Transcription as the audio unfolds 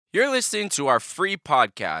You're listening to our free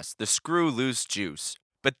podcast, The Screw Loose Juice.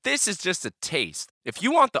 But this is just a taste. If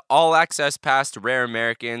you want the all-access pass to Rare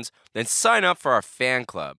Americans, then sign up for our fan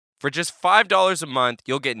club. For just $5 a month,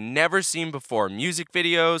 you'll get never-seen-before music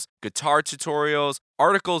videos, guitar tutorials,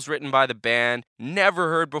 articles written by the band,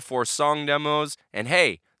 never-heard-before song demos, and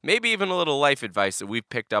hey, maybe even a little life advice that we've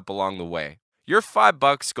picked up along the way. Your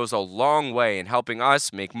 $5 goes a long way in helping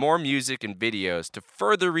us make more music and videos to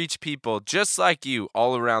further reach people just like you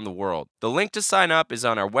all around the world. The link to sign up is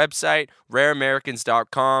on our website,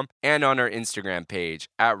 rareamericans.com, and on our Instagram page,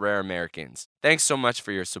 @rareamericans. Thanks so much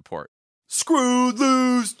for your support. Screw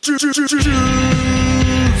loose juice!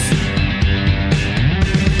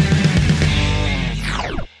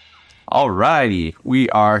 Alrighty, we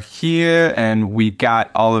are here and we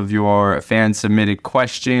got all of your fan submitted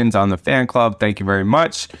questions on the fan club. Thank you very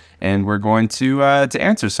much. And we're going to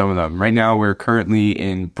answer some of them. Right now, we're currently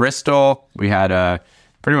in Bristol. We had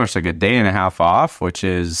pretty much like a day and a half off, which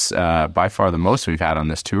is by far the most we've had on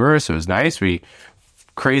this tour. So it was nice.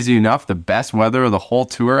 Crazy enough, the best weather of the whole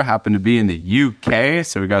tour happened to be in the UK.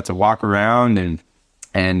 So we got to walk around and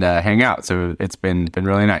hang out. So it's been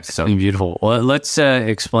really nice. So beautiful. Well, let's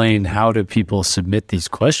explain how do people submit these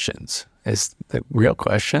questions. Is the real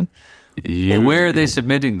question. Yeah. And where are they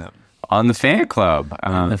submitting them? On the fan club.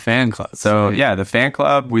 The fan club. So yeah, the fan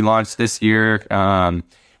club we launched this year.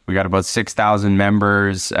 We got about 6,000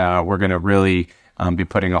 members. We're going to really be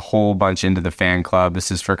putting a whole bunch into the fan club.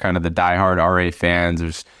 This is for kind of the diehard RA fans.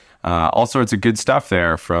 There's all sorts of good stuff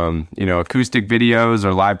there, from acoustic videos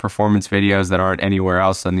or live performance videos that aren't anywhere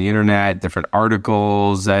else on the internet, different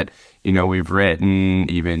articles that we've written,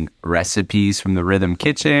 even recipes from the Rhythm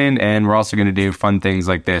Kitchen, and we're also going to do fun things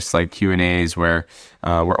like this, like Q&As, where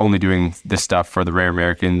we're only doing this stuff for the Rare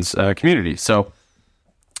Americans community. So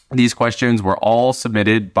these questions were all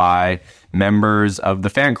submitted by members of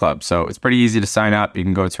the fan club, so it's pretty easy to sign up. You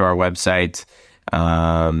can go to our website.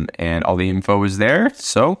 And all the info is there.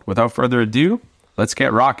 So without further ado, let's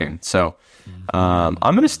get rocking. So I'm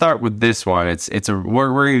going to start with this one.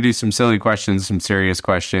 We're going to do some silly questions, some serious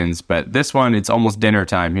questions, but this one, it's almost dinner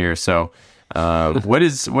time here. So what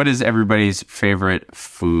is everybody's favorite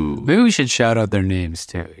food? Maybe we should shout out their names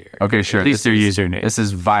too here. Okay, sure. At least their username. This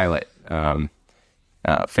is Violet.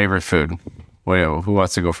 Favorite food. Who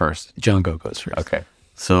wants to go first? Django goes first. Okay.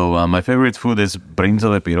 So my favorite food is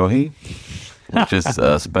brinzové pyrohy, which is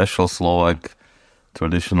a special Slovak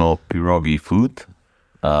traditional pierogi food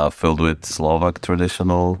filled with Slovak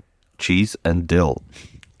traditional cheese and dill.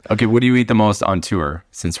 Okay, what do you eat the most on tour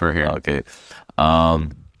since we're here? Okay.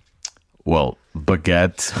 Well,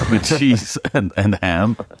 baguette with cheese and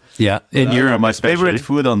ham. Yeah, in Europe, my favorite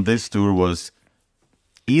food on this tour was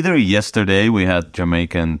either yesterday we had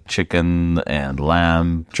Jamaican chicken and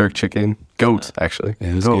lamb. Jerk chicken. Goat, actually.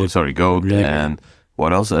 Goat. Really and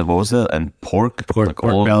what else? What was it? And pork. Pork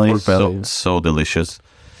belly. So delicious.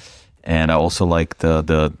 And I also like the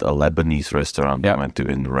Lebanese restaurant I went to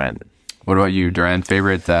in Rennes. What about you, Duran?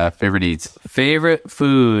 Favorite eats? Favorite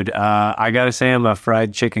food? I gotta say, I'm a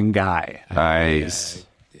fried chicken guy. Nice.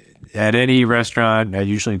 At any restaurant, I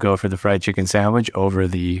usually go for the fried chicken sandwich over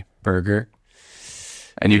the burger.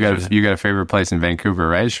 And you got a favorite place in Vancouver,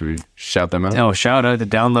 right? Should we shout them out? Oh, shout out to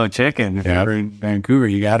Download Chicken. If you're in Vancouver,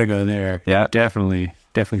 you got to go there. Yeah, definitely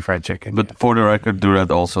fried chicken. But for the record,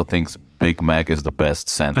 Durant also thinks Big Mac is the best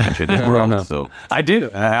sandwich in the world. So I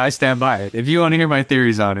do. I stand by it. If you want to hear my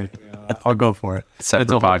theories on it, I'll go for it.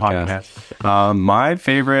 Separate podcast. My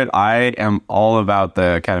favorite, I am all about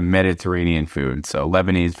the kind of Mediterranean food. So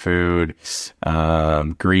Lebanese food,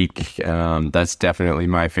 Greek, that's definitely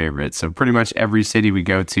my favorite. So pretty much every city we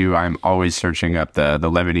go to, I'm always searching up the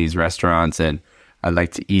Lebanese restaurants, and I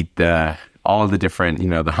like to eat all the different,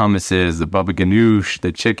 the hummuses, the baba ganoush,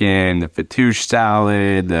 the chicken, the fattoush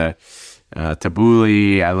salad, the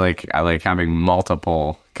tabbouleh. I like having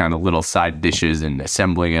multiple kind of little side dishes and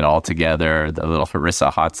assembling it all together. The little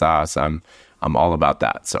harissa hot sauce. I'm all about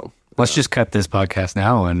that. So let's just cut this podcast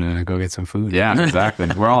now and go get some food. Yeah, exactly.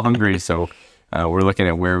 We're all hungry, so we're looking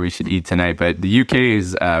at where we should eat tonight. But the UK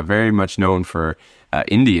is very much known for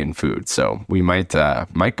Indian food, so we might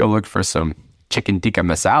go look for some chicken tikka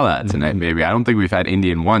masala tonight. Maybe. I don't think we've had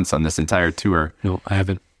Indian once on this entire tour. No, I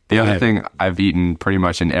haven't. The other thing I've eaten pretty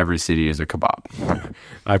much in every city is a kebab.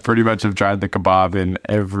 I pretty much have tried the kebab in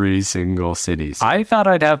every single city. So. I thought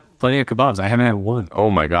I'd have plenty of kebabs. I haven't had one. Oh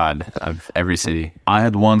my God. Every city. I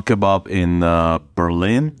had one kebab in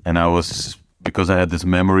Berlin, and because I had this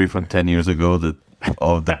memory from 10 years ago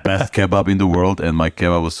of the best kebab in the world, and my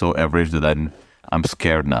kebab was so average that I'm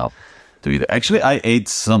scared now. to eat. Actually, I ate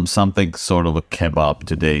something sort of a kebab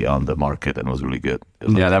today on the market and it was really good.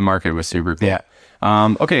 Yeah, that market was super cool. Yeah.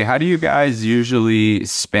 Okay, how do you guys usually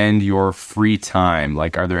spend your free time?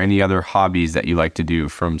 Like, are there any other hobbies that you like to do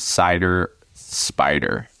from Cider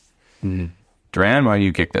Spider? Duran, why don't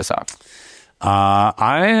you kick this off?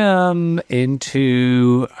 I am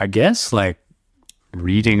into, I guess, like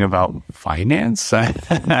reading about finance.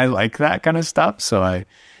 I like that kind of stuff. So I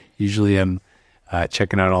usually am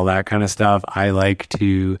checking out all that kind of stuff. I like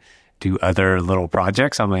to do other little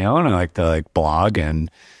projects on my own. I like to blog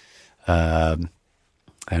and I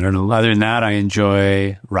don't know. Other than that, I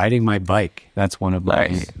enjoy riding my bike. That's one of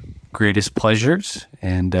my greatest pleasures.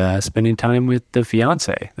 And spending time with the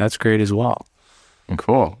fiance. That's great as well.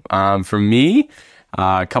 Cool. For me,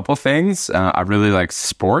 a couple things. I really like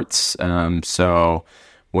sports. So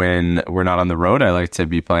when we're not on the road, I like to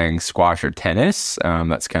be playing squash or tennis.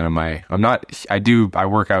 That's kind of I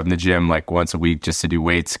work out in the gym like once a week just to do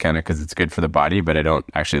weights kind of because it's good for the body, but I don't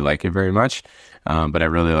actually like it very much. But I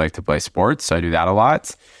really like to play sports. So I do that a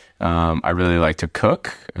lot. I really like to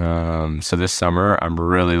cook. So this summer, I'm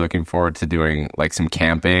really looking forward to doing like some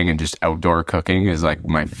camping and just outdoor cooking is like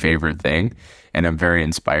my favorite thing. And I'm very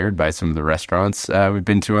inspired by some of the restaurants we've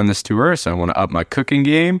been to on this tour. So I want to up my cooking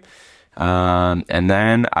game. And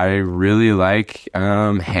then I really like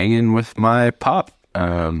hanging with my pup,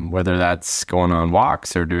 whether that's going on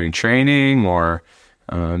walks or doing training or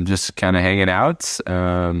just kind of hanging out.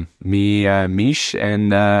 Me, Mish,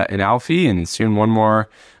 and Alfie, and soon one more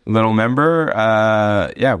little member.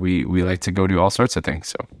 We like to go do all sorts of things.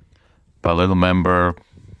 So, By little member,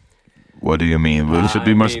 what do you mean? We should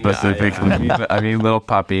be more specific. I mean, little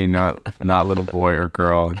puppy, not little boy or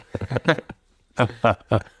girl.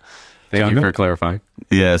 Thank you for clarifying.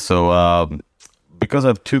 Yeah, so because I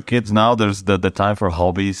have 2 kids now, there's the time for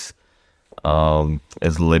hobbies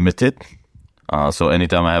is limited. So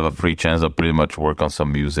anytime I have a free chance, I pretty much work on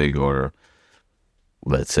some music or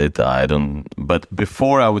that's it. But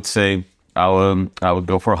before I would say I would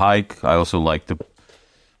go for a hike. I also like to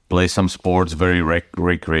play some sports very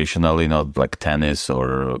recreationally, not like tennis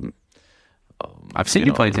or... I've seen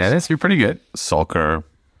you play tennis. You're pretty good. Soccer.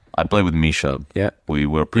 I play with Misha. Yeah. We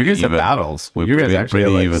were pretty You guys even. have battles. We're You guys pretty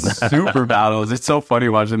actually even. super battles. It's so funny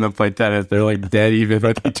watching them play tennis. They're like dead even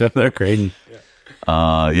with each other. They're crazy.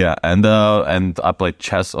 And I play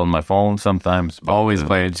chess on my phone sometimes. But, Always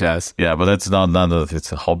playing chess. Yeah, but that's not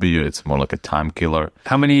it's a hobby. It's more like a time killer.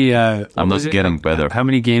 How many? I'm just getting better. How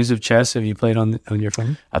many games of chess have you played on your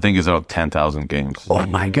phone? I think it's about 10,000 games. Oh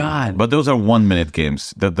my god! But those are 1-minute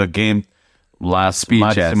games. The game lasts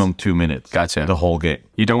maximum 2 minutes. Gotcha. The whole game.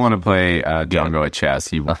 You don't want to play Django at chess.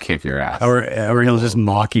 He will kick your ass. Or he'll just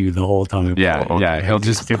mock you the whole time. Yeah. He'll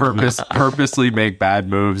just purposely make bad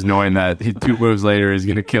moves, knowing that 2 moves later he's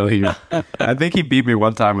going to kill you. I think he beat me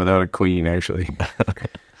one time without a queen, actually.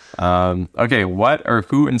 Okay, what or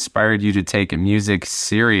who inspired you to take music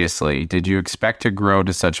seriously? Did you expect to grow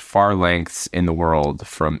to such far lengths in the world?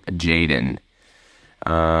 From Jaden.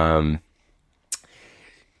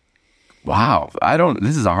 Wow,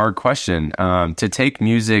 this is a hard question. To take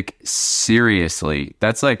music seriously,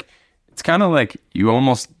 that's like, it's kind of like you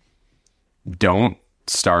almost don't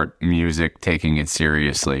start music taking it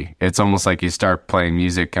seriously. It's almost like you start playing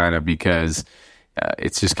music kind of because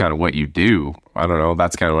it's just kind of what you do. I don't know.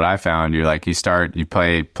 That's kind of what I found. You're like, you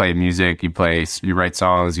play music, you write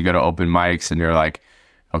songs, you go to open mics, and you're like,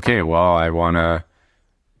 okay, well, I want to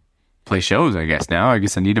play shows, I guess now. I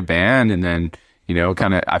guess I need a band, and then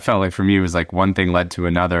I felt like for me, it was like one thing led to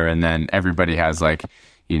another. And then everybody has like,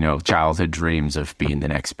 childhood dreams of being the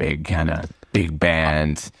next big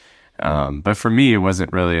band. But for me, it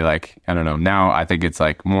wasn't really like, I don't know. Now I think it's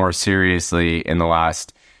like more seriously in the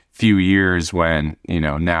last few years when,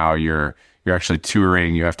 now you're actually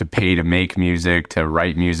touring, you have to pay to make music, to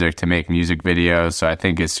write music, to make music videos. So I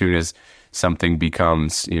think as soon as something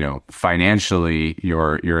becomes, financially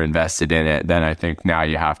you're invested in it, then I think now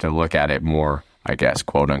you have to look at it more, I guess,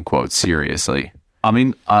 quote unquote, seriously. I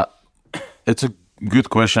mean, it's a good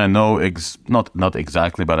question. I know, not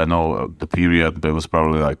exactly, but I know the period. It was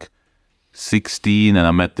probably like 16, and I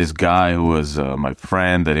met this guy who was my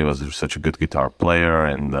friend, and he was such a good guitar player,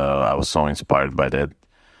 and I was so inspired by that,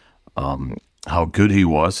 how good he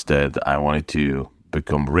was, that I wanted to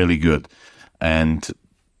become really good. And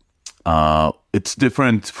it's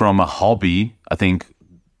different from a hobby. I think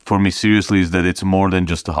for me, seriously, is that it's more than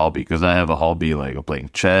just a hobby, because I have a hobby like playing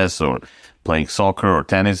chess or playing soccer or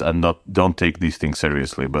tennis, and don't take these things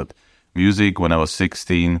seriously. But music, when I was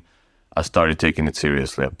 16, I started taking it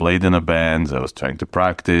seriously. I played in a band. I was trying to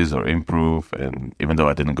practice or improve, and even though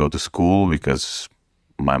I didn't go to school because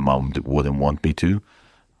my mom wouldn't want me to.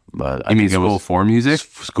 But You mean school for music?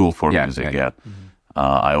 School for Yeah, music, yeah.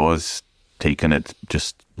 I was taking it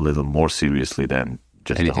just a little more seriously than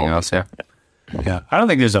just the Anything hobby. else? Yeah. Yeah. I don't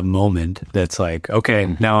think there's a moment that's like,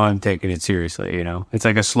 okay, now I'm taking it seriously, you know? It's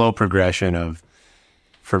like a slow progression of,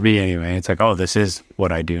 for me anyway, it's like, oh, this is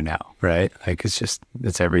what I do now, right? Like,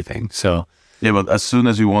 it's everything. So, Yeah, but as soon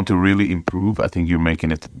as you want to really improve, I think you're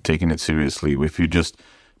taking it seriously. If you just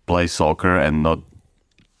play soccer and not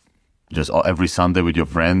just every Sunday with your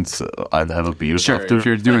friends, I'd have a beer Sure. after. If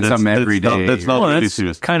you're doing something every day, that's not really that's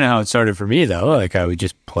serious. kind of how it started for me, though. Like, I would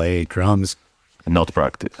just play drums. Not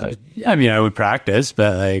practice. I mean, I would practice,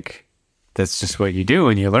 but like, that's just what you do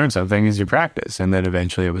when you learn something is you practice. And then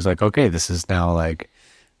eventually it was like, okay, this is now like,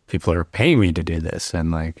 people are paying me to do this.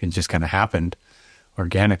 And like, it just kind of happened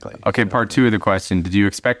organically. Okay, part 2 of the question. Did you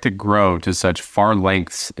expect to grow to such far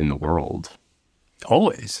lengths in the world?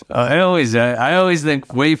 Always. I always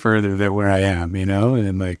think way further than where I am, you know?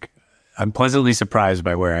 And like, I'm pleasantly surprised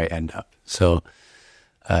by where I end up. So,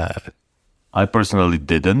 I personally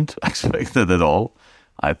didn't expect it at all.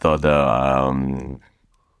 I thought the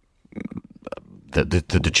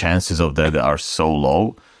chances of that are so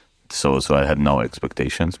low. So I had no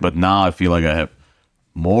expectations. But now I feel like I have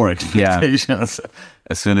more expectations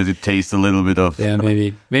as soon as it tastes a little bit of... yeah,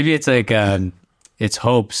 maybe it's like, it's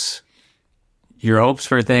hopes, your hopes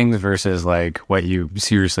for things versus like what you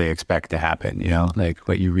seriously expect to happen, you know, like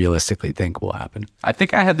what you realistically think will happen. I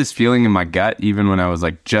think I had this feeling in my gut, even when I was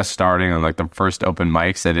like just starting on like the first open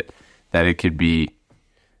mics, that it could be,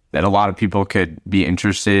 that a lot of people could be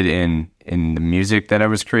interested in the music that I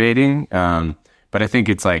was creating. But I think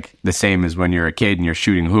it's like the same as when you're a kid and you're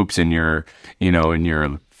shooting hoops in your, you know, in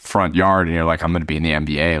your front yard and you're like, I'm going to be in the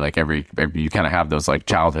NBA. Like every you kind of have those like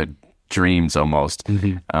childhood dreams almost.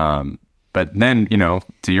 But then, you know,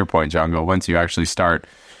 to your point, Django, once you actually start,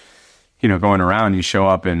 you know, going around, you show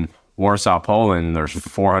up in Warsaw, Poland, and there's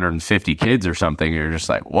 450 kids or something. You're just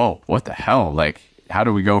like, whoa, what the hell? Like, how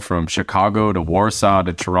do we go from Chicago to Warsaw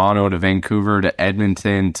to Toronto to Vancouver to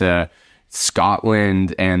Edmonton to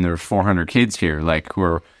Scotland, and there's 400 kids here, like, who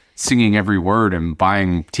are singing every word and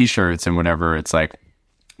buying T-shirts and whatever. It's like,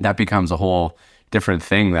 that becomes a whole different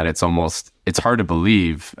thing that it's hard to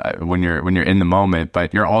believe when you're in the moment,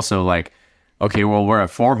 but you're also like, okay, well, we're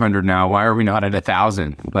at 400 now. Why are we not at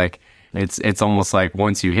 1,000? Like, it's almost like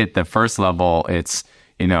once you hit the first level, it's,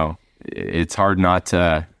 you know, it's hard not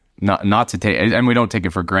to take, and we don't take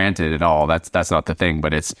it for granted at all. That's not the thing,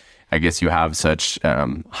 but it's, I guess you have such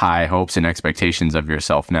high hopes and expectations of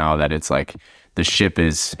yourself now that it's like the ship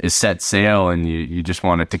is set sail and you just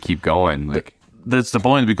want it to keep going. Like, That's the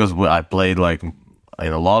point, because I played like in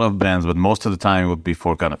a lot of bands, but most of the time it would be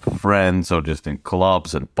for kind of friends or just in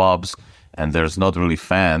clubs and pubs, and there's not really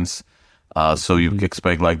fans. So you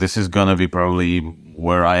expect like, this is going to be probably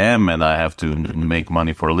where I am and I have to make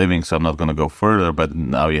money for a living, so I'm not going to go further. But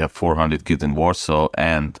now you have 400 kids in Warsaw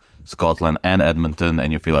and Scotland and Edmonton,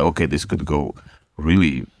 and you feel like, okay, this could go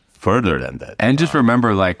really further than that. and just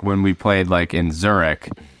remember, like, when we played like in Zurich,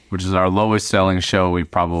 which is our lowest selling show we've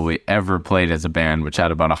probably ever played as a band, which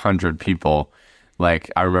had about 100 people. Like,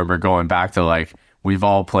 I remember going back to like, we've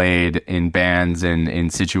all played in bands and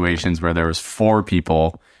in situations where there was 4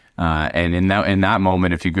 people. And in that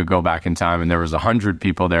moment, if you could go back in time and there was 100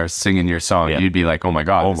 people there singing your song, you'd be like, oh my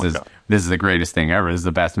God, this is the greatest thing ever. This is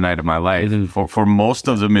the best night of my life. For most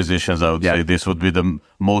of the musicians, I would say this would be the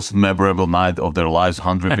most memorable night of their lives,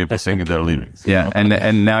 100 people singing their lyrics. Yeah.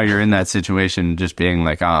 And now you're in that situation, just being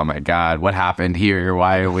like, oh my God, what happened here?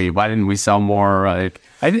 Why didn't we sell more? Like,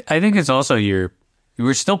 I think it's also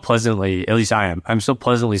we're still pleasantly, at least I'm still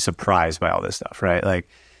pleasantly surprised by all this stuff, right? Like,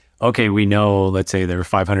 okay, we know, let's say there were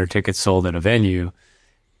 500 tickets sold at a venue,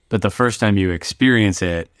 but the first time you experience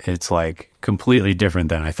it, it's like completely different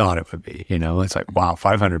than I thought it would be. You know, it's like, wow,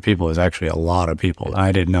 500 people is actually a lot of people.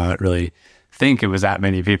 I did not really think it was that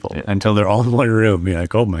many people until they're all in one room. You're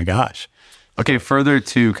like, oh my gosh. okay, further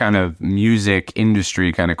to kind of music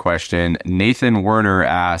industry kind of question, Nathan Werner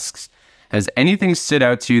asks, has anything stood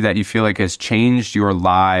out to you that you feel like has changed your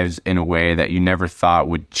lives in a way that you never thought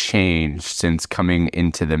would change since coming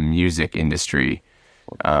into the music industry?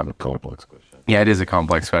 Complex question. Yeah, it is a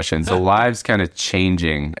complex question. So lives kind of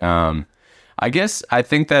changing. I guess I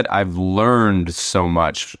think that I've learned so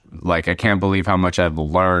much. Like, I can't believe how much I've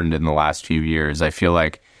learned in the last few years. I feel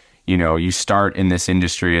like, you know, you start in this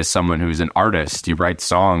industry as someone who's an artist. You write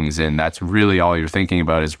songs, and that's really all you're thinking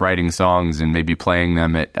about is writing songs and maybe playing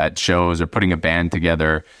them at shows or putting a band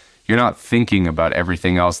together. You're not thinking about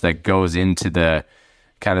everything else that goes into the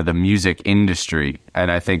kind of the music industry. And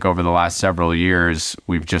I think over the last several years,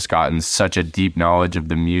 we've just gotten such a deep knowledge of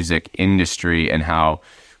the music industry and how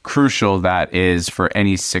crucial that is for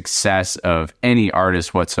any success of any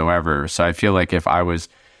artist whatsoever. So I feel like if I was,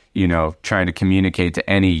 trying to communicate to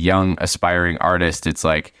any young aspiring artist, it's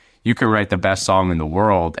like, you can write the best song in the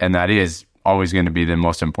world, and that is always going to be the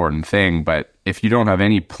most important thing. But if you don't have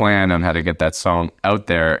any plan on how to get that song out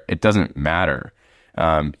there, it doesn't matter.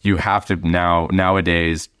 You have to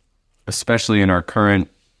nowadays, especially in our current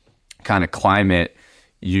kind of climate,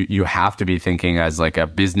 you have to be thinking as like a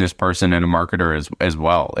business person and a marketer as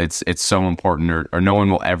well. It's so important, or no one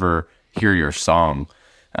will ever hear your song.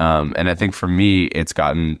 And I think for me, it's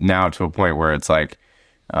gotten now to a point where it's like,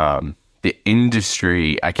 the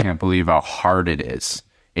industry, I can't believe how hard it is.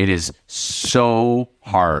 It is so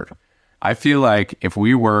hard. I feel like if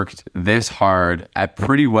we worked this hard at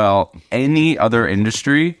pretty well any other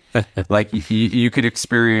industry, like you could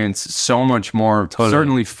experience so much more,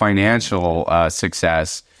 certainly financial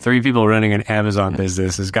success. 3 people running an Amazon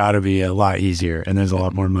business has got to be a lot easier, and there's a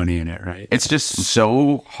lot more money in it, right? It's just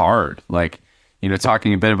so hard. Like,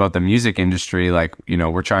 talking a bit about the music industry, like,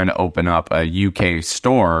 we're trying to open up a UK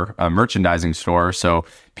store, a merchandising store, so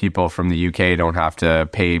people from the UK don't have to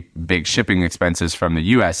pay big shipping expenses from the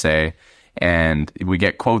USA. And we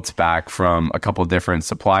get quotes back from a couple different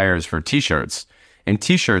suppliers for t-shirts. And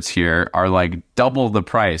t-shirts here are like double the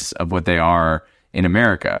price of what they are in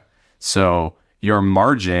America. So your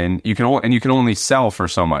margin, you can only sell for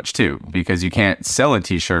so much too, because you can't sell a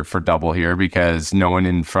t-shirt for double here because no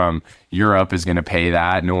one from Europe is going to pay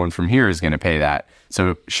that. No one from here is going to pay that.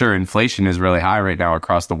 So sure, inflation is really high right now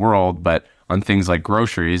across the world, but on things like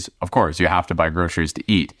groceries, of course, you have to buy groceries to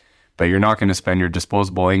eat, but you're not going to spend your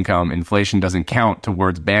disposable income. Inflation doesn't count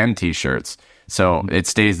towards band t-shirts. So it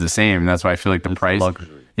stays the same. And that's why I feel like the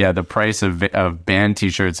price of band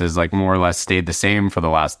t-shirts has like more or less stayed the same for the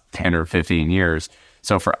last 10 or 15 years.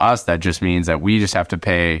 So for us, that just means that we just have to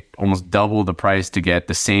pay almost double the price to get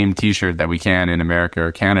the same t-shirt that we can in America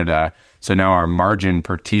or Canada. So now our margin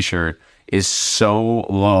per t-shirt is so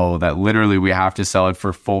low that literally we have to sell it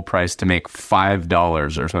for full price to make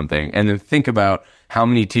 $5 or something. And then think about how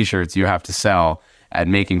many t-shirts you have to sell at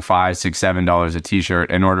making $5, $6, $7 a t-shirt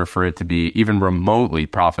in order for it to be even remotely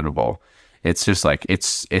profitable. It's just like,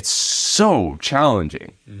 it's so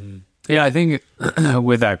challenging. Mm-hmm. Yeah, I think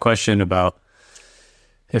with that question about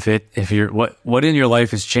what in your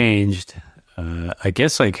life has changed, I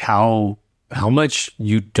guess like how much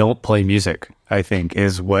you don't play music, I think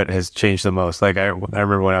is what has changed the most. Like I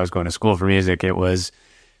remember when I was going to school for music, it was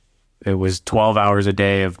 12 hours a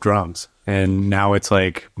day of drums. And now it's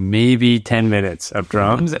like maybe 10 minutes of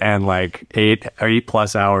drums and like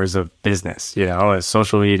 8+ hours of business,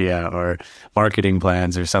 social media or marketing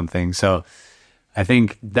plans or something. So I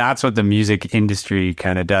think that's what the music industry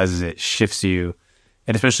kind of does, is it shifts you,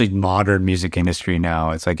 and especially modern music industry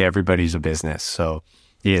now, it's like everybody's a business. So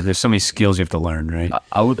yeah, there's so many skills you have to learn, right?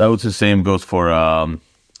 I would say the same goes for,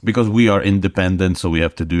 because we are independent, so we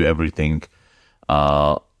have to do everything,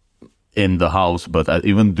 in the house. But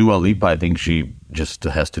even Dua Lipa, I think she just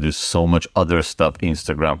has to do so much other stuff: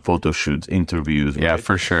 Instagram, photo shoots, interviews. Yeah, right?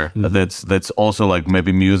 for sure. That's also like,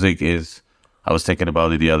 maybe music is, I was thinking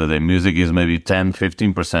about it the other day, music is maybe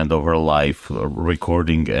 10-15% of her life,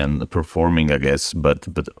 recording and performing, I guess. But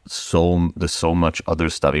there's so much other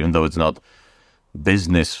stuff, even though it's not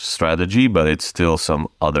business strategy, but it's still some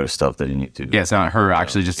other stuff that you need to do. Yeah, it's not her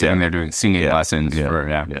actually just sitting there doing singing lessons.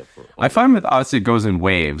 I find with us, it goes in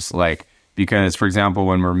waves, like, because for example,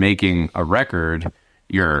 when we're making a record,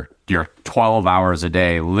 you're 12 hours a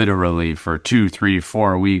day, literally for 2, 3,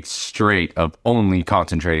 4 weeks straight of only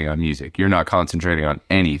concentrating on music. You're not concentrating on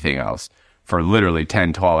anything else for literally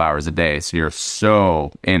 10, 12 hours a day. So you're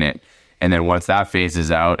so in it. And then once that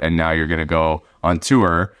phases out and now you're going to go on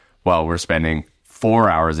tour, well, we're spending 4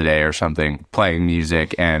 hours a day or something playing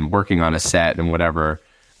music and working on a set and whatever.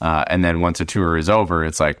 And then once a tour is over,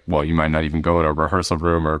 it's like, well, you might not even go to a rehearsal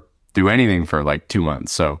room or do anything for like 2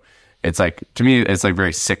 months. So it's like, to me, it's like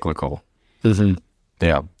very cyclical. Mm-hmm.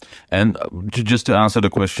 Yeah. And just to answer the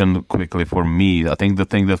question quickly, for me, I think the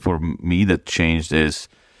thing that for me that changed is,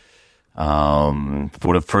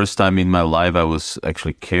 for the first time in my life, I was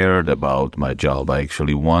actually cared about my job. I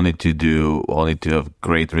actually wanted to have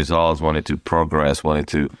great results, wanted to progress, wanted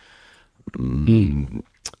to,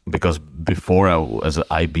 because before I was an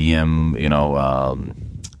IBM,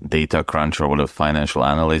 data cruncher or whatever, financial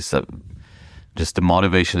analyst, just the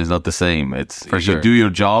motivation is not the same. It's for sure. You do your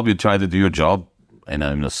job, you try to do your job in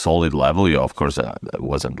a solid level. Of course, I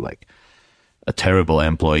wasn't like a terrible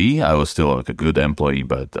employee. I was still like a good employee,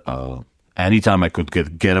 but anytime I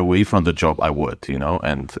could get away from the job, I would,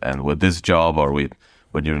 and with this job or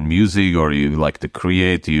when you're in music or you like to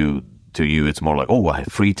create, it's more like, oh, I have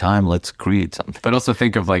free time, let's create something. But also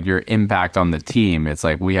think of like your impact on the team. It's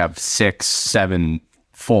like we have 6, 7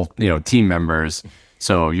 full, team members.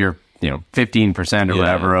 So you're, 15% or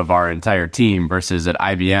whatever of our entire team versus at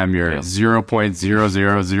IBM, you're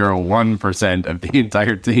 0.0001% of the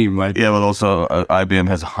entire team. Like, yeah, but also IBM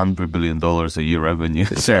has $100 billion a year revenue.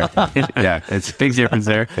 Sure. Yeah, it's a big difference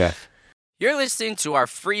there. Yeah. You're listening to our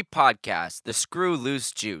free podcast, The Screw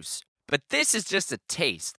Loose Juice. But this is just a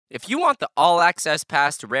taste. If you want the all-access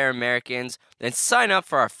pass to Rare Americans, then sign up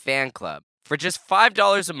for our fan club. For just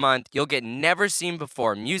 $5 a month, you'll get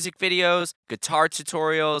never-seen-before music videos, guitar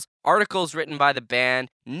tutorials, articles written by the band,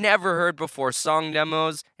 never-heard-before song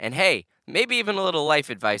demos, and hey, maybe even a little life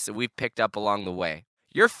advice that we've picked up along the way.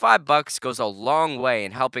 Your $5 goes a long way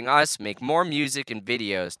in helping us make more music and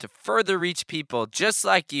videos to further reach people just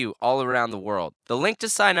like you all around the world. The link to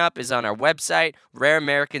sign up is on our website,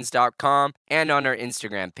 rareamericans.com, and on our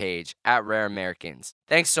Instagram page, @rareamericans.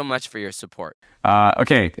 Thanks so much for your support.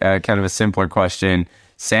 Okay, kind of a simpler question.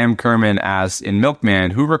 Sam Kerman asks, in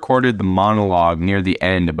Milkman, who recorded the monologue near the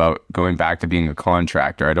end about going back to being a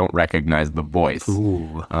contractor? I don't recognize the voice.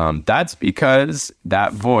 That's because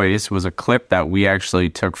that voice was a clip that we actually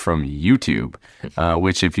took from YouTube,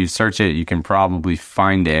 which if you search it, you can probably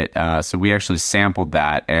find it. So we actually sampled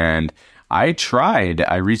that, and I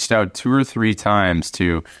reached out 2 or 3 times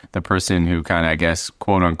to the person who kind of, I guess,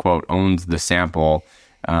 quote unquote, owns the sample.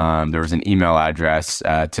 There was an email address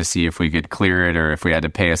to see if we could clear it or if we had to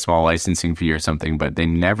pay a small licensing fee or something, but they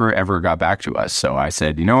never ever got back to us. So I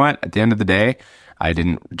said, you know what? At the end of the day, I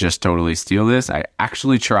didn't just totally steal this. I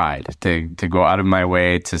actually tried to go out of my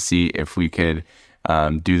way to see if we could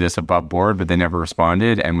do this above board, but they never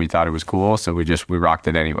responded, and we thought it was cool, so we rocked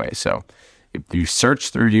it anyway. So if you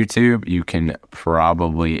search through YouTube, you can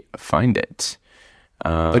probably find it.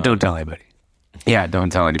 But don't tell anybody. Yeah,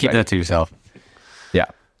 don't tell anybody. Keep that to yourself. Yeah.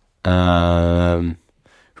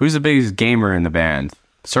 Who's the biggest gamer in the band?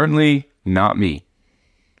 Certainly not me.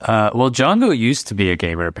 Well, Django used to be a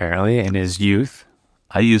gamer, apparently, in his youth.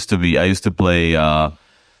 I used to play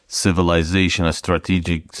Civilization,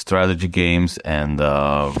 strategy games, and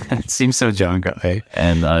It seems so Django, eh?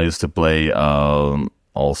 and I used to play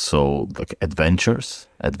also like adventures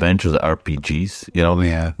RPGs,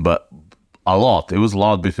 Yeah. but a lot. It was a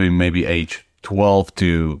lot between maybe age 12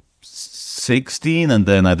 to 16, and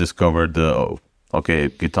then I discovered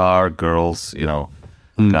guitar, girls,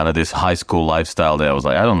 kind of this high school lifestyle that I was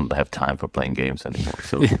like, I don't have time for playing games anymore.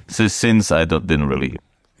 So since I didn't really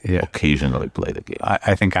occasionally play the game.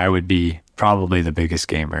 I think I would be probably the biggest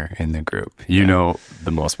gamer in the group. You know the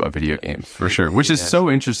most about video games, for sure. Which is so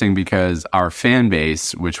interesting because our fan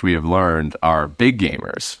base, which we have learned, are big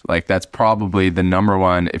gamers. Like, that's probably the number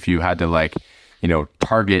one, if you had to,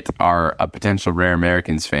 target a potential Rare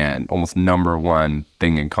Americans fan, almost number one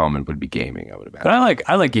thing in common would be gaming, I would imagine. But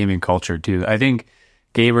I like gaming culture, too. I think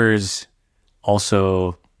gamers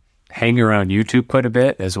also hang around YouTube quite a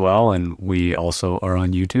bit as well, and we also are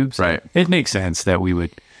on YouTube. So right. It makes sense that we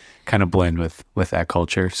would kind of blend with that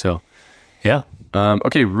culture. So, yeah.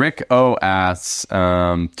 Okay, Rick O asks,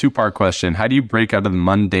 2-part question. How do you break out of the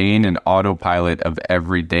mundane and autopilot of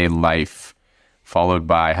everyday life? Followed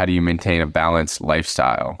by, how do you maintain a balanced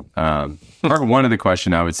lifestyle? Part one of the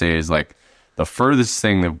question I would say is like the furthest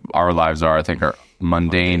thing that our lives are, I think, are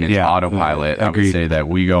mundane and autopilot. I would say that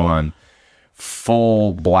we go on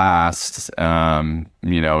full blast.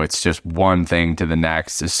 It's just one thing to the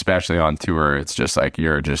next, especially on tour. It's just like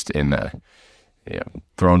you're just in the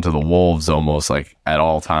thrown to the wolves almost, like at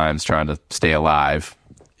all times trying to stay alive.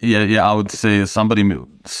 Yeah, I would say somebody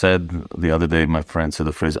said the other day, my friend said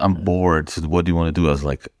the phrase, I'm bored. Said, what do you want to do? I was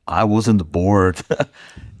like, I wasn't bored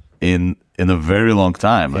in a very long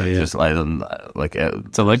time. Just, I don't, like,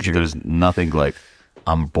 it's a luxury. There's nothing like,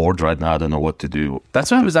 I'm bored right now, I don't know what to do. That's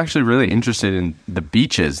why I was actually really interested in the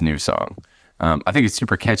Beaches' new song. I think it's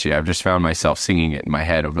super catchy. I've just found myself singing it in my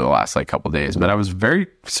head over the last couple of days. But I was very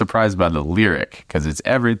surprised by the lyric because it's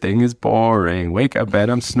everything is boring. Wake up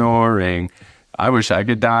and I'm snoring. I wish I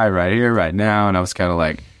could die right here, right now. And I was kind of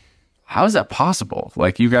like, how is that possible?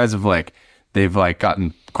 Like, you guys have they've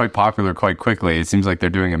gotten quite popular quite quickly. It seems like they're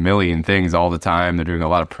doing a million things all the time. They're doing a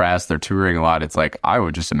lot of press. They're touring a lot. It's like, I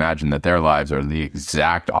would just imagine that their lives are the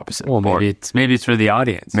exact opposite. Well, maybe it's for the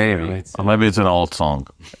audience. Maybe. Or maybe it's an old song.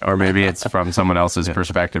 Or maybe it's from someone else's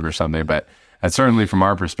perspective or something. But certainly from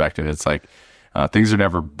our perspective, it's like things are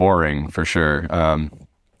never boring for sure.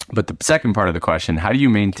 But the second part of the question, how do you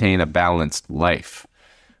maintain a balanced life?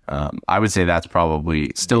 I would say that's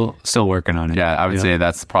probably Still working on it. yeah. I would say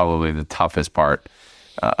that's probably the toughest part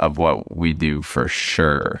of what we do for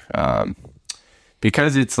sure.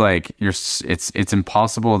 Because it's like it's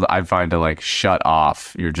impossible I find to like shut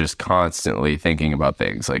off. You're just constantly thinking about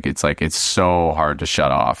things. It's so hard to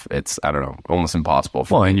shut off. It's, I don't know, almost impossible.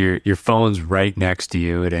 Well, and your phone's right next to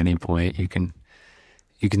you at any point. You can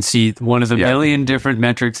see one of the million different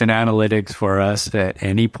metrics and analytics for us at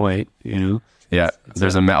any point, Yeah,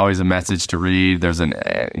 there's always a message to read. There's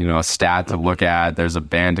a stat to look at. There's a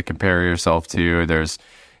band to compare yourself to. There's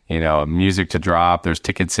music to drop. There's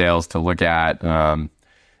ticket sales to look at.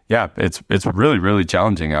 It's really, really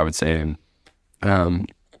challenging, I would say. And I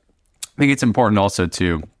think it's important also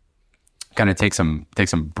to kind of take some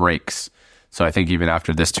breaks. So I think even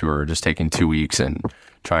after this tour, just taking 2 weeks and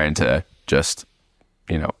trying to just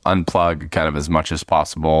unplug kind of as much as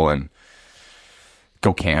possible and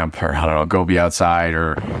go camp, or I don't know, go be outside,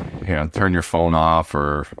 or turn your phone off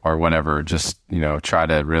or whatever. Just try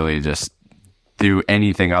to really just do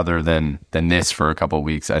anything other than this for a couple of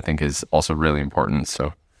weeks, I think is also really important.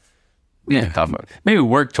 So tough. Maybe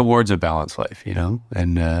work towards a balanced life,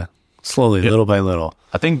 and slowly, little by little.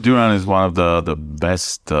 I think Duran is one of the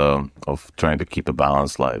best of trying to keep a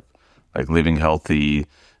balanced life, like living healthy,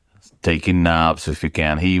 taking naps if you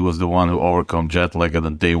can. He was the one who overcome jet lag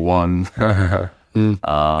on day one.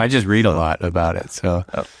 I just read a lot about it, so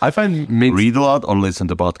I find read a lot or listen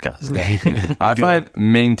to podcasts. I find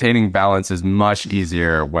maintaining balance is much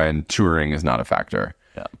easier when touring is not a factor.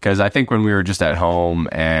 Because I think when we were just at home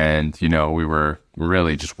and we were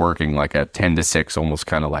really just working like a 10 to 6 almost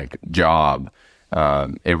kind of like job,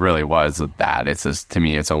 it really was that. It's just, to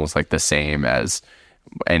me, it's almost like the same as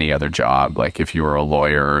any other job. Like if you were a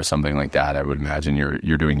lawyer or something like that, I would imagine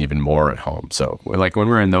you're doing even more at home. So like when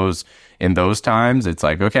we're in those times, it's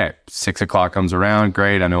like, okay, 6 o'clock comes around,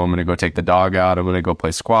 great. I know I'm going to go take the dog out. I'm going to go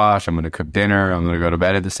play squash. I'm going to cook dinner. I'm going to go to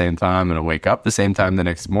bed at the same time. I'm going to wake up the same time the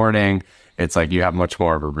next morning. It's like you have much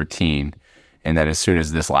more of a routine. And then as soon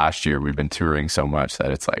as this last year, we've been touring so much that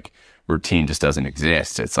it's like routine just doesn't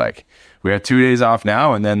exist. It's like we have 2 days off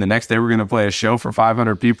now, and then the next day we're going to play a show for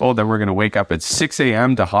 500 people. Then we're going to wake up at 6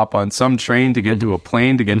 a.m. to hop on some train, to get to a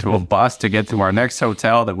plane, to get to a bus, to get to our next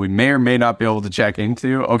hotel that we may or may not be able to check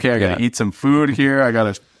into. Okay, I got to eat some food here. I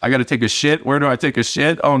got to take a shit. Where do I take a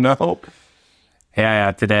shit? Oh no.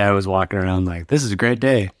 Yeah. Today I was walking around like, this is a great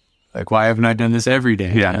day. Like, why haven't I done this every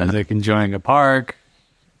day? Yeah. I was like enjoying a park.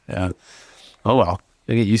 Yeah. Oh well,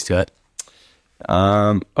 I get used to it.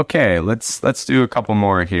 Okay, let's do a couple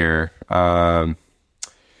more here.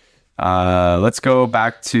 Let's go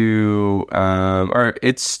back to or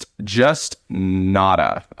it's just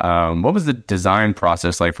Nada. What was the design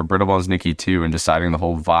process like for Brittle Bones Nikki 2 and deciding the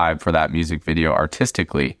whole vibe for that music video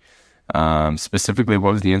artistically? Specifically,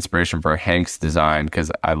 what was the inspiration for Hank's design? Because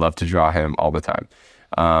I love to draw him all the time.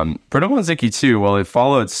 Brittle Bones Nikki 2, well, it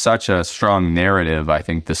followed such a strong narrative. I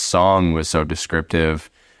think the song was so descriptive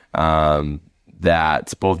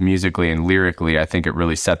that both musically and lyrically, I think it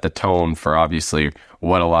really set the tone for obviously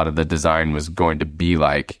what a lot of the design was going to be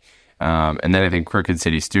like. And then I think Crooked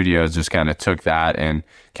City Studios just kind of took that and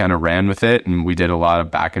kind of ran with it. And we did a lot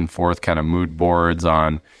of back and forth kind of mood boards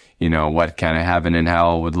on, what kind of heaven and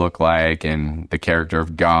hell would look like, and the character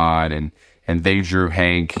of God, and they drew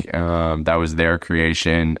Hank. That was their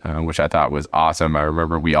creation, which I thought was awesome. I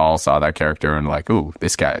remember we all saw that character and like, ooh,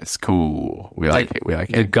 this guy is cool. We like it. We like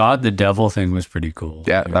it. The God the Devil thing was pretty cool.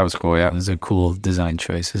 Yeah, that was cool. Yeah, it was a cool design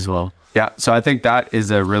choice as well. Yeah, so I think that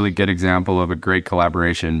is a really good example of a great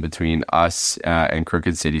collaboration between us and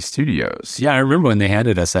Crooked City Studios. Yeah, I remember when they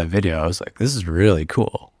handed us that video, I was like, this is really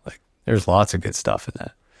cool. Like, there's lots of good stuff in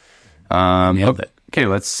that. Okay,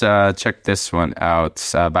 let's check this one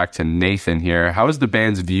out. Back to Nathan here. How has the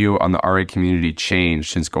band's view on the RA community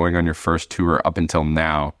changed since going on your first tour up until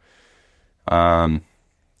now? Well,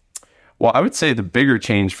 I would say the bigger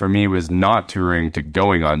change for me was not touring to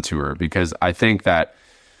going on tour, because I think that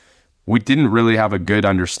we didn't really have a good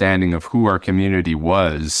understanding of who our community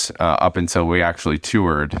was up until we actually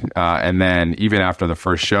toured. And then even after the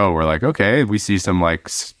first show, we're like, okay, we see some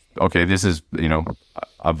okay, this is,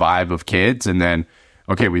 a vibe of kids. And then,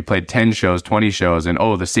 okay, we played 10 shows, 20 shows, and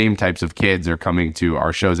the same types of kids are coming to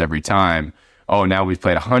our shows every time. Oh, now we've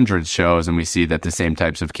played 100 shows and we see that the same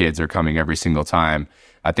types of kids are coming every single time.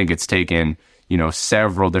 I think it's taken,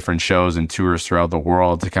 several different shows and tours throughout the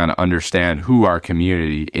world to kind of understand who our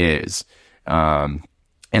community is. And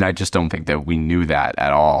I just don't think that we knew that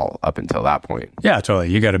at all up until that point. Yeah,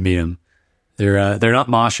 totally. You got to meet them. They're not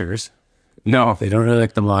moshers. No. They don't really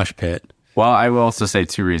like the mosh pit. Well, I will also say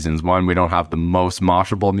 2 reasons. One, we don't have the most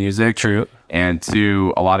moshable music. True. and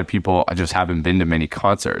two, a lot of people just haven't been to many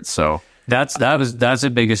concerts. So That's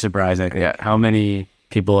the biggest surprise, I think. Yeah. How many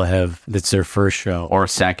people that's their first show. or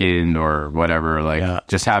second or whatever, like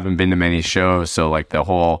just haven't been to many shows. So like the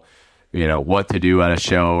whole, what to do at a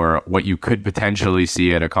show or what you could potentially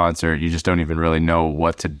see at a concert, you just don't even really know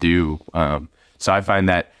what to do. So I find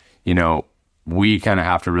that, we kind of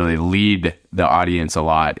have to really lead the audience a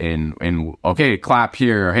lot in okay, clap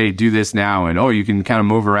here, or hey, do this now, and you can kind of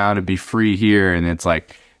move around and be free here, and it's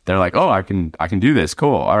like they're like, oh, I can do this,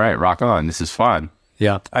 cool, all right, rock on, this is fun.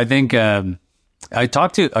 Yeah, I think I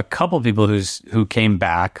talked to a couple people who came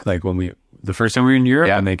back, like the first time we were in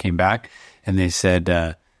Europe, and they came back and they said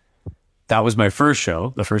that was my first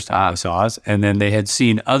show, the first time I saw us, and then they had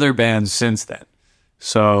seen other bands since then.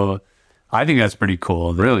 So I think that's pretty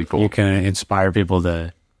cool. Really cool. You can inspire people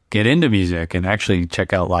to get into music and actually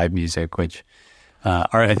check out live music, which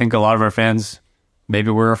I think a lot of our fans maybe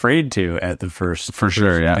were afraid to at the first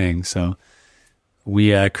thing. So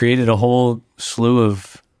we created a whole slew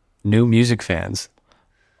of new music fans.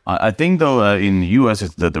 I think though in the US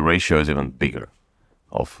the ratio is even bigger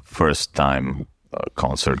of first time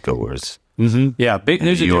concert goers. Mm-hmm. Yeah,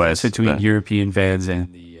 there's a US, difference between European fans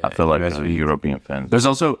and the I feel like US European fans. There's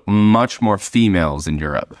also much more females in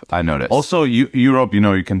Europe, I noticed. Also, Europe,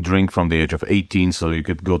 you can drink from the age of 18, so you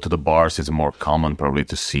could go to the bars. It's more common probably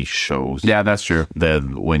to see shows. Yeah, that's true.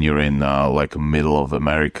 Than when you're in like middle of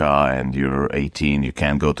America and you're 18, you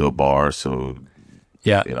can't go to a bar. So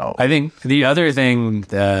yeah, I think the other thing,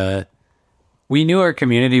 we knew our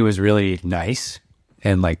community was really nice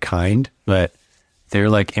and like kind, but they're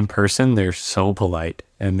like in person, they're so polite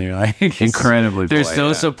and they're like incredibly they're polite,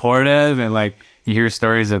 so supportive, and like you hear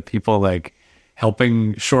stories of people like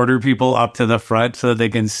helping shorter people up to the front so that they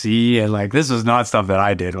can see, and like this was not stuff that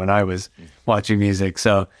I did when I was watching music.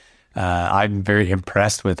 So I'm very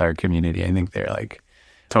impressed with our community. I think they're like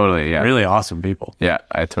totally, yeah, really awesome people. Yeah,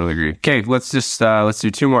 I totally agree. Okay, let's just let's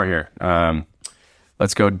do two more here.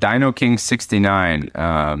 Let's go Dino King 69.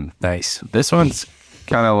 Nice. This one's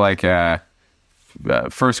kind of like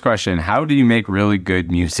first question, how do you make really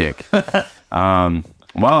good music? Well,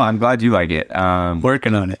 I'm glad you like it.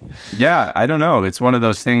 Working on it. Yeah, I don't know. It's one of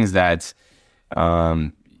those things that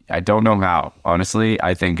I don't know how. Honestly,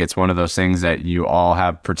 I think it's one of those things that you all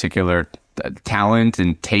have particular talent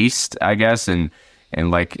and taste, I guess, and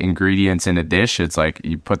like ingredients in a dish. It's like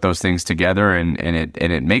you put those things together and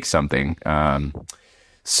it makes something.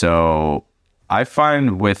 So I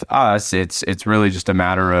find with us, it's really just a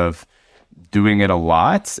matter of doing it a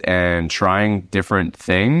lot and trying different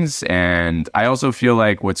things. And I also feel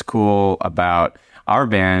like what's cool about our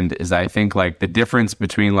band is I think like the difference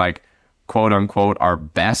between like quote unquote our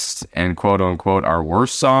best and quote unquote our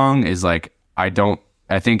worst song is like I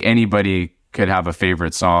think anybody could have a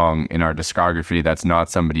favorite song in our discography that's not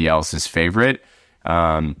somebody else's favorite.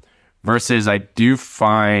 Versus I do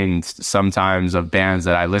find sometimes of bands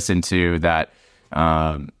that I listen to that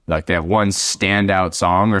like they have one standout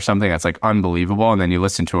song or something that's like unbelievable, and then you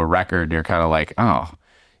listen to a record and you're kind of like, oh,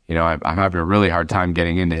 I'm having a really hard time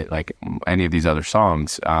getting into like any of these other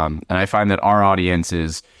songs. And I find that our audience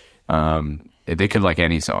is they could like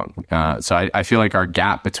any song. So I feel like our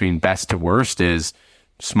gap between best to worst is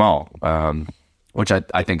small, which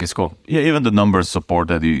I think is cool. Yeah, even the numbers support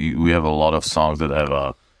that. We have a lot of songs that have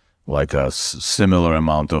a similar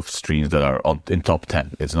amount of streams that are in top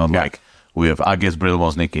 10. It's not like we have, I guess,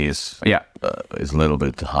 Brilmosniki is a little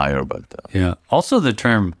bit higher, but yeah. Also, the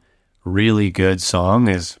term "really good song"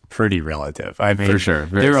 is pretty relative. I mean, for sure,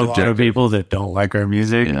 there are a lot of people that don't like our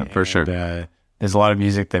music. Yeah, for sure. There's a lot of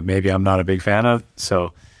music that maybe I'm not a big fan of.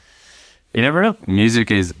 So you never know. Music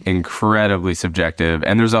is incredibly subjective,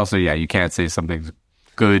 and there's also you can't say something's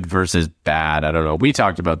good versus bad. I don't know. We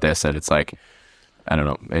talked about this, and it's like, I don't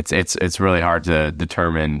know. It's really hard to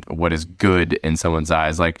determine what is good in someone's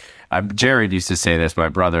eyes. Like Jared used to say this. My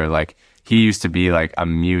brother, like he used to be like a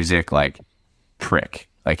music like prick.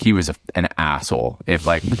 Like he was an asshole. If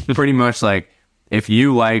like pretty much like if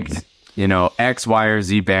you liked X, Y, or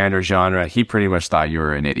Z band or genre, he pretty much thought you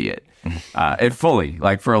were an idiot. And fully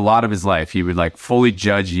like for a lot of his life, he would like fully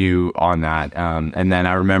judge you on that. And then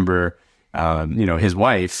I remember, his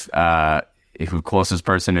wife. Who closest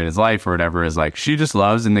person in his life or whatever is like she just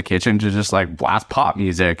loves in the kitchen to just like blast pop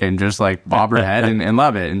music and just like bob her head and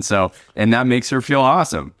love it, and that makes her feel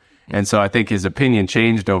awesome. And so I think his opinion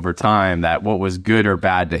changed over time, that what was good or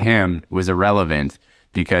bad to him was irrelevant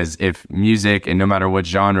Because if music, and no matter what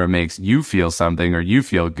genre, makes you feel something or you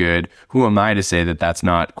feel good, who am I to say that that's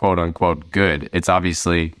not quote unquote good? It's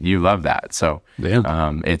obviously you love that. So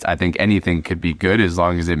I think anything could be good as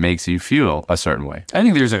long as it makes you feel a certain way. I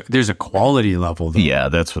think there's a quality level though. Yeah,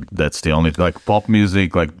 that's the only, like, pop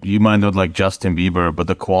music, like, you might not like Justin Bieber, but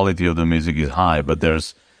the quality of the music is high. But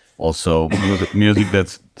there's also music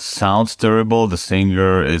that sounds terrible, the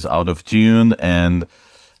singer is out of tune, and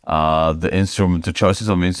the choices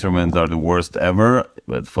of instruments are the worst ever.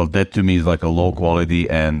 But for that, to me, is like a low quality,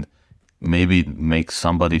 and maybe makes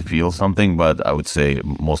somebody feel something, but I would say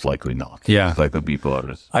most likely not. Yeah. It's like the people are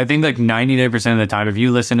just... I think like 99% of the time, if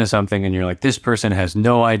you listen to something and you're like, this person has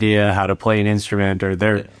no idea how to play an instrument, or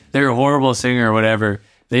they're a horrible singer or whatever,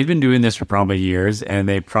 they've been doing this for probably years, and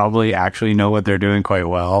they probably actually know what they're doing quite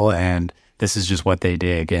well, and this is just what they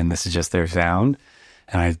dig, and this is just their sound.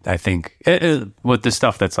 And I think with the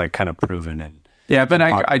stuff that's like kind of proven and... Yeah, but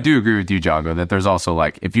I do agree with you, Jago, that there's also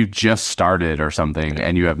like, if you just started or something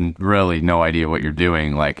and you have really no idea what you're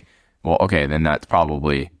doing, like, well, okay, then that's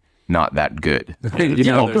probably not that good. But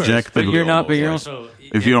you're not, but you're also...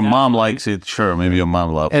 If your mom likes it, sure, maybe your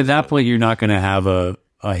mom loves it. At that point, you're not going to have a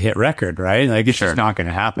hit record, right? Like, it's just not going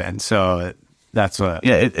to happen. So that's what...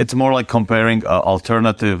 Yeah, it's more like comparing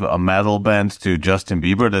alternative metal bands to Justin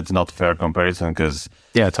Bieber. That's not a fair comparison, because...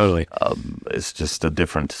 Yeah, totally. It's just a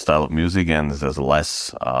different style of music, and there's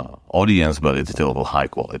less audience, but it's still high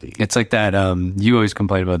quality. It's like that. You always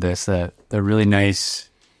complain about this. That the really nice,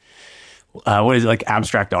 what is it, like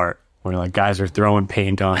abstract art, where like guys are throwing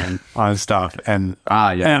paint on stuff, and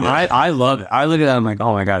I love it. I look at that, I'm like,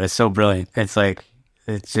 oh my god, it's so brilliant. It's like,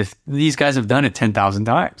 it's just, these guys have done it 10,000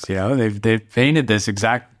 times. You know, they've painted this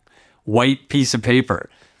exact white piece of paper.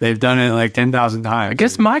 They've done it like 10,000 times. I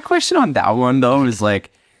guess my question on that one, though, is like,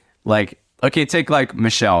 okay, take like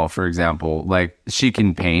Michelle, for example. Like, she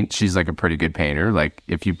can paint. She's like a pretty good painter. Like,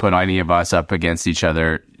 if you put any of us up against each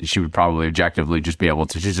other, she would probably objectively just be able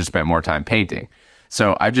to just spend more time painting.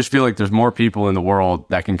 So I just feel like there's more people in the world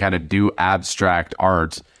that can kind of do abstract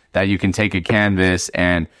art, that you can take a canvas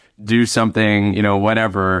and do something, you know,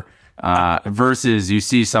 whatever, versus you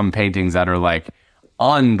see some paintings that are like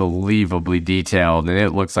unbelievably detailed, and it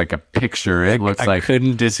looks like a picture. It looks like... I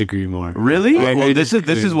couldn't disagree more. Really? Well, this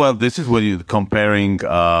is what you're comparing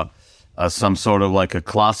some sort of like a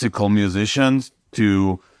classical musician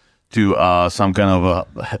to some kind of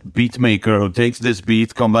a beat maker who takes this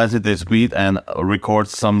beat, combines it with this beat, and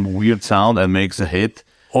records some weird sound and makes a hit.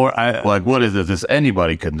 Or like, what is this?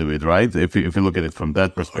 Anybody can do it, right? If you look at it from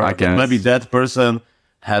that perspective, maybe that person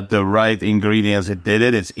had the right ingredients. It did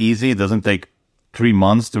it. It's easy. It doesn't take 3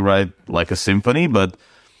 months to write like a symphony, but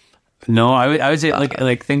no, I would say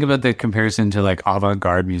like think about the comparison to like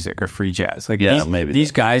avant-garde music or free jazz. Like, maybe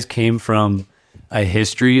these guys came from a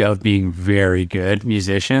history of being very good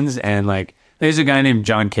musicians, and like there's a guy named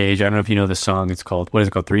John Cage. I don't know if you know the song. It's called, what is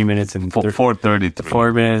it called? 3 minutes and 4:33.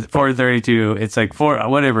 4 minutes, 4:32. It's like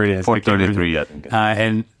whatever it is. 4:33. I think.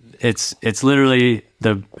 And it's literally,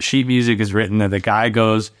 the sheet music is written that the guy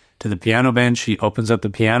goes to the piano bench, he opens up the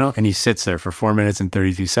piano, and he sits there for 4 minutes and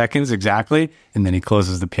 32 seconds exactly, and then he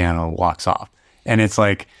closes the piano and walks off. And it's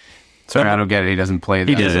like... Sorry, I don't get it. He doesn't play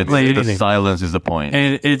that. He doesn't play anything. The silence is the point.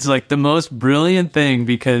 And it's like the most brilliant thing,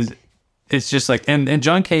 because it's just like... And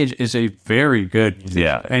John Cage is a very good musician.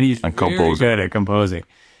 Yeah, and he's very good at composing.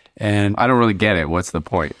 And I don't really get it. What's the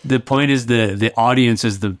point? The point is the audience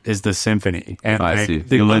is the symphony. And I see.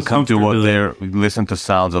 You listen to listen to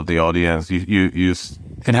sounds of the audience. You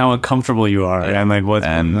and how uncomfortable you are, and like what's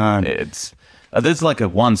going on. It's that's like a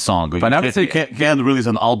one song. But I would say can't release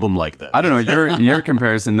an album like that. I don't know. Your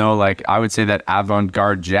comparison though, like I would say that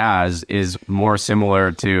avant-garde jazz is more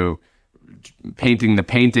similar to painting the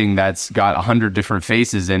painting that's got 100 different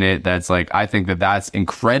faces in it. That's like, I think that's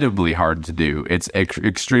incredibly hard to do. It's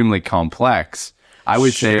extremely complex. I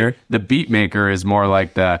would say the beat maker is more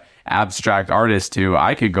like the abstract artist too.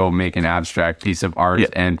 I could go make an abstract piece of art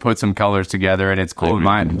and put some colors together, and it's cool.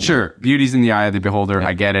 Sure, beauty's in the eye of the beholder.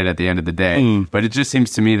 I get it at the end of the day, but it just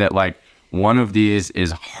seems to me that like one of these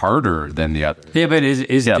is harder than the other. Yeah, but is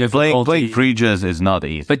difficulty... Playing free jazz is not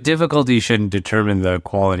easy. But difficulty shouldn't determine the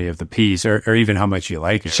quality of the piece, or even how much you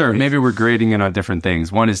like it. Sure, right? Maybe we're grading it on different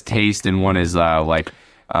things. One is taste, and one is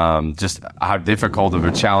just how difficult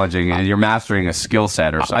or challenging, and you're mastering a skill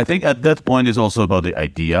set or something. I think at that point it's also about the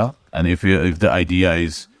idea. And if the idea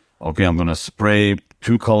is, okay, I'm going to spray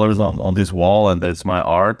 2 colors on this wall, and that's my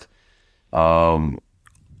art,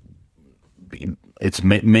 it's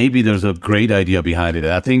maybe there's a great idea behind it.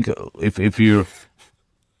 I think if you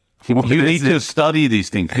need to study these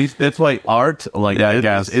things. That's why art, like,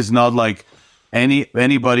 is not like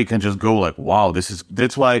anybody can just go like, wow,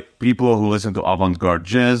 that's why people who listen to avant-garde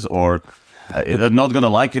jazz or they're not gonna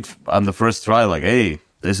like it on the first try. Like, hey,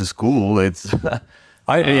 this is cool. It's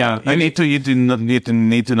you need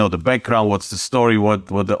to know the background, what's the story, what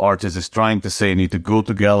the artist is trying to say. You need to go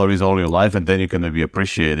to galleries all your life, and then you can maybe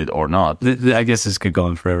appreciate it or not. I guess this could go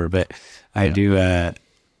on forever, but I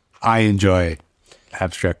enjoy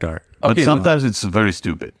abstract art. But sometimes it's very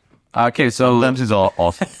stupid. Okay, so Sometimes it's all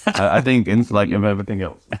awful. I think it's like everything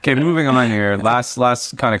else. okay, moving on here.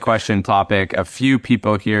 Last kind of question topic. A few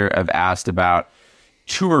people here have asked about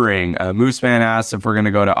touring. Mooseman asked if we're going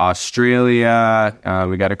to go to Australia.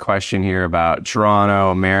 We got a question here about Toronto,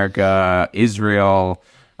 America, Israel.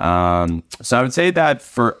 So I would say that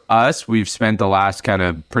for us, we've spent the last kind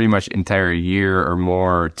of pretty much entire year or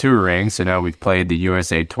more touring. So now we've played the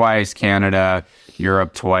USA twice, Canada,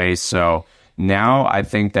 Europe twice. So now I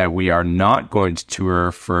think that we are not going to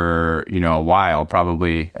tour for, a while,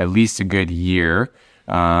 probably at least a good year,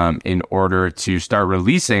 in order to start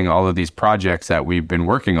releasing all of these projects that we've been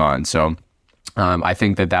working on. So I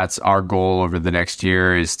think that that's our goal over the next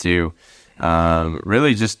year, is to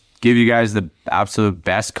really just give you guys the absolute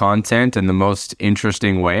best content in the most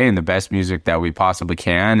interesting way and the best music that we possibly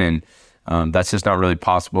can. And that's just not really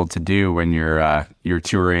possible to do when you're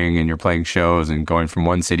touring and you're playing shows and going from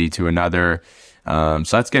one city to another. So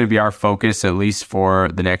that's going to be our focus, at least for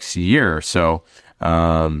the next year. So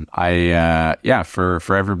for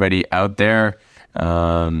everybody out there,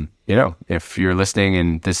 if you're listening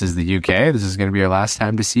and this is the UK, this is going to be your last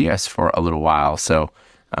time to see us for a little while. So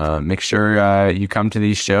make sure you come to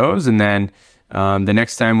these shows, and then the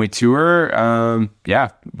next time we tour,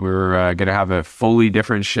 we're going to have a fully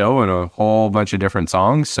different show and a whole bunch of different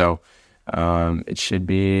songs. So it should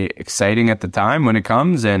be exciting at the time when it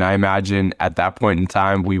comes. And I imagine at that point in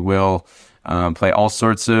time, we will play all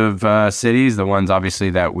sorts of cities, the ones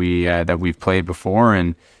obviously that we've played before.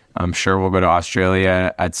 And I'm sure we'll go to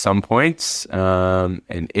Australia at some point.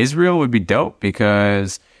 And Israel would be dope,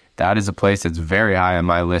 because that is a place that's very high on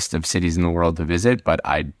my list of cities in the world to visit, but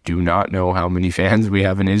I do not know how many fans we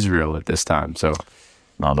have in Israel at this time. So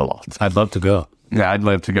Not a lot. I'd love to go. yeah, I'd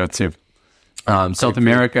love to go too. South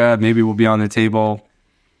America, maybe will be on the table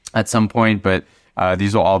at some point, but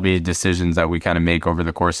these will all be decisions that we kind of make over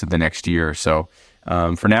the course of the next year. So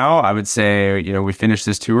for now, I would say, we finished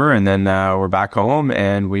this tour, and then we're back home,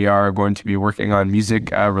 and we are going to be working on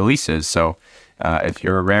music releases. So if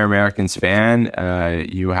you're a Rare Americans fan,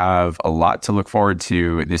 you have a lot to look forward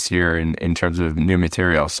to this year in terms of new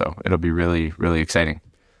material. So it'll be really, really exciting.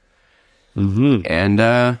 Mm-hmm.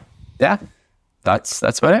 And that's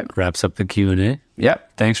about it. Wraps up the Q&A.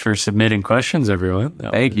 Yep. Thanks for submitting questions, everyone.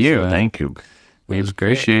 Thank you. Thank you. We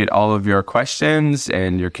appreciate all of your questions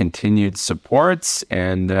and your continued support.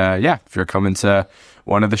 And if you're coming to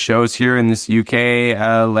one of the shows here in this UK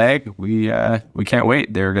leg, we can't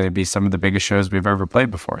wait. They're going to be some of the biggest shows we've ever played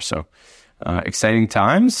before. So exciting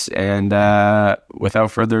times. And without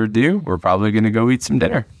further ado, we're probably going to go eat some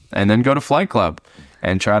dinner and then go to Flight Club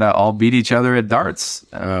and try to all beat each other at darts,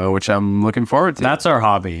 which I'm looking forward to. That's our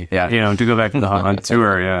hobby. Yeah. To go back to the hobby. On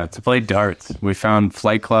tour, yeah. To play darts. We found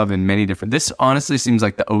Flight Club in many different... This honestly seems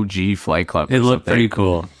like the OG Flight Club. It looked pretty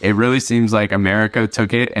cool. It really seems like America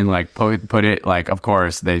took it and put it, of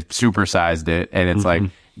course, they supersized it. And it's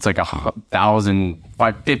it's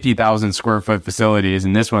like 50,000 square foot facilities.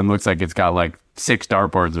 And this one looks like it's got 6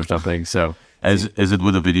 dartboards or something. So... Is it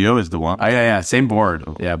with a video? Is the one? Yeah, same board.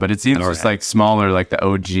 Yeah, but it seems just smaller, like the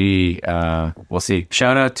OG. We'll see.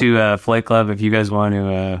 Shout out to Flight Club if you guys want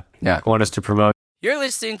to want us to promote. You're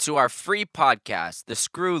listening to our free podcast, The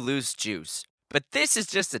Screw Loose Juice. But this is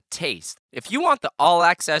just a taste. If you want the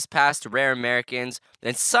all-access pass to Rare Americans,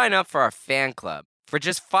 then sign up for our fan club. For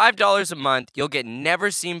just $5 a month, you'll get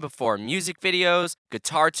never-seen-before music videos,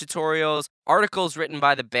 guitar tutorials, articles written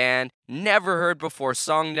by the band, never-heard-before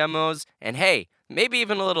song demos, and hey, maybe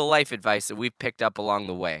even a little life advice that we've picked up along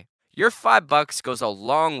the way. Your $5 goes a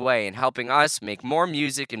long way in helping us make more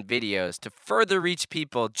music and videos to further reach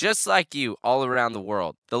people just like you all around the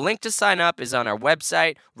world. The link to sign up is on our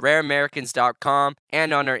website, rareamericans.com,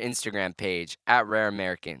 and on our Instagram page,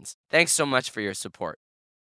 @rareamericans. Thanks so much for your support.